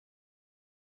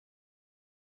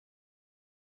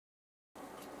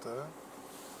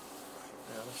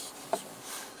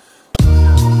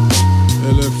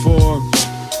Illinformed.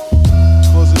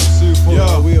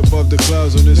 Yeah, we above the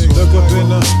clouds on this one. Look up in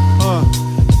the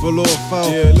Velour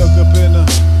Falcons. Yeah, look up in the,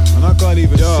 and I can't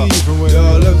even see from where.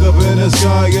 Yo, look up in the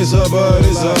sky, it's a bird,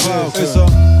 it's a falcon.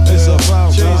 It's a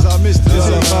falcon. Chains, I missed it. It's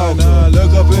a falcon.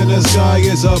 Look up in the sky,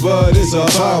 it's a bird, it's a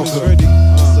falcon.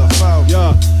 It's a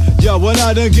falcon. Yeah, when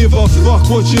I don't give a fuck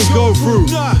what you go through.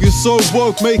 You're so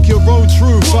woke, make your own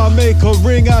truth. I make a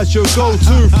ring out your gold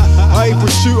tooth. I ain't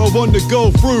prosciutto on the go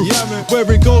through.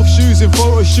 Wearing golf shoes and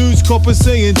photo shoots, coppers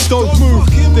saying don't move.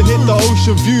 Then hit the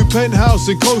ocean view, penthouse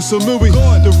in Koh Samui.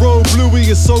 The road bluey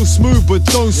is so smooth, but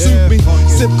don't suit me.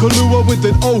 Sip Kahlua with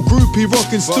an old groupie,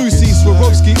 rockin' Stussy.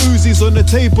 Swarovski Uzis on the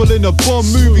table in a bomb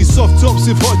movie. Soft tops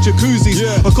with hot jacuzzis.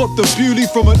 I got the beauty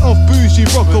from an off bougie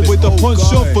rocker with a punch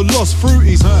shot for lost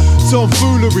fruities.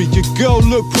 Tomfoolery, your girl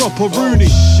look proper Rooney.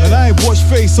 And I ain't watch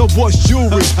face, I watch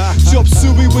jewelry. Chop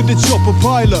suey with the chopper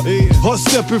pilot. Hot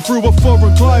stepping through a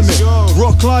foreign climate.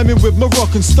 Rock climbing with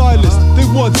Moroccan stylists. They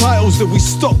want titles that we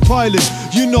stockpiling.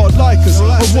 You not like us,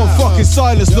 I want fucking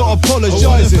silence, not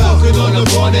apologizing. I want a Falcon on the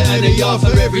bonnet and a yard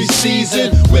for every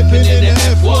season. Whipping in the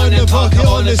F1 and park it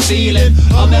on the ceiling.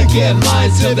 I'ma get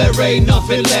mine till there ain't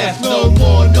nothing left. No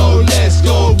more, no less,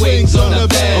 gold wings on the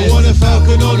bed. I want a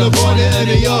Falcon on the bonnet and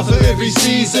a yard for every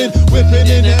season. Whipping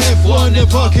in the F1 and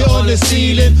park it on the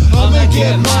ceiling. I'ma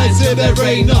get mine till there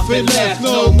ain't nothing left.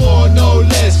 No more, no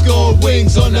less, gold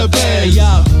wings on the bed. Hey,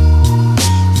 yo,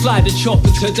 fly the chopper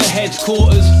to the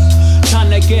headquarters.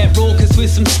 Tryna get raucous with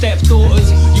some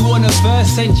stepdaughters. You want a verse,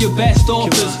 send your best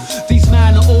authors. These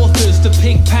man are authors, the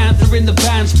Pink Panther in the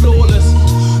band's flawless.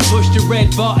 Push the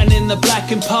red button in the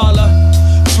black Impala.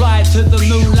 Fly to the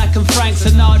moon like I'm Frank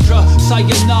Sinatra.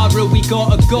 Sayonara, we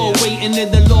gotta go. Waiting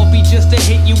in the lobby just to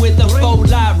hit you with a bow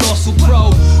like Russell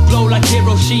Crowe. Blow like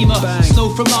Hiroshima, snow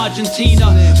from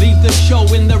Argentina. Leave the show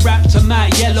in the Raptor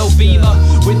matte yellow Beamer.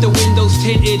 With the windows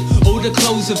tinted, all the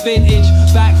clothes are vintage.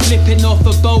 Back flipping off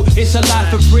a boat, it's a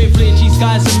life of privilege. These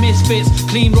guys are misfits,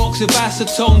 clean rocks with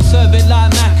acetone. Serve it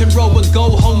like mac and roll and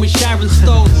go home with Sharon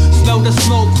Stone. Smell the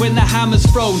smoke when the hammers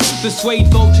froze. The suede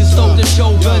vultures stole the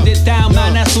show, burned it down,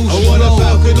 man, that's all she I want a wrote.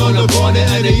 Falcon on the bonnet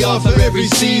and a yard for every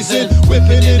season.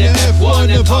 Whipping in the F1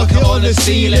 and park it on the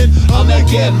ceiling. I'ma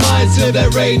get mine till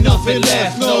there ain't nothing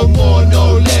left. No more,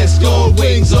 no less, gold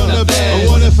wings on the bed.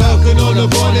 I want a Falcon on the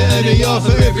bonnet and a yard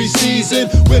for every season.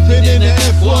 Whipping in the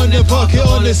F1 and park it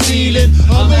on the ceiling.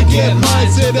 I'ma get mine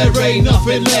till there ain't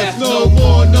nothing left. No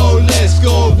more, no less,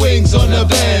 gold wings on the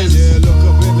bed. Yeah, look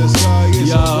up in the sky, it's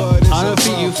Yo, a bird, it's I don't a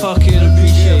think you falcon. fucking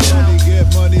appreciate it.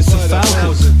 Get money It's a by the falcon.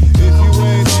 thousand. If you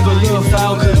ain't It's on the it, little you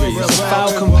falconry, ain't it's a on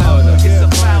falcon it. powder. Get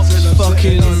money till the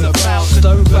Fucking setting on the falcon.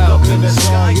 stone Look up in falcon. the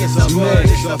sky, it's a bird,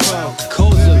 Mick. it's a falcon. Cool.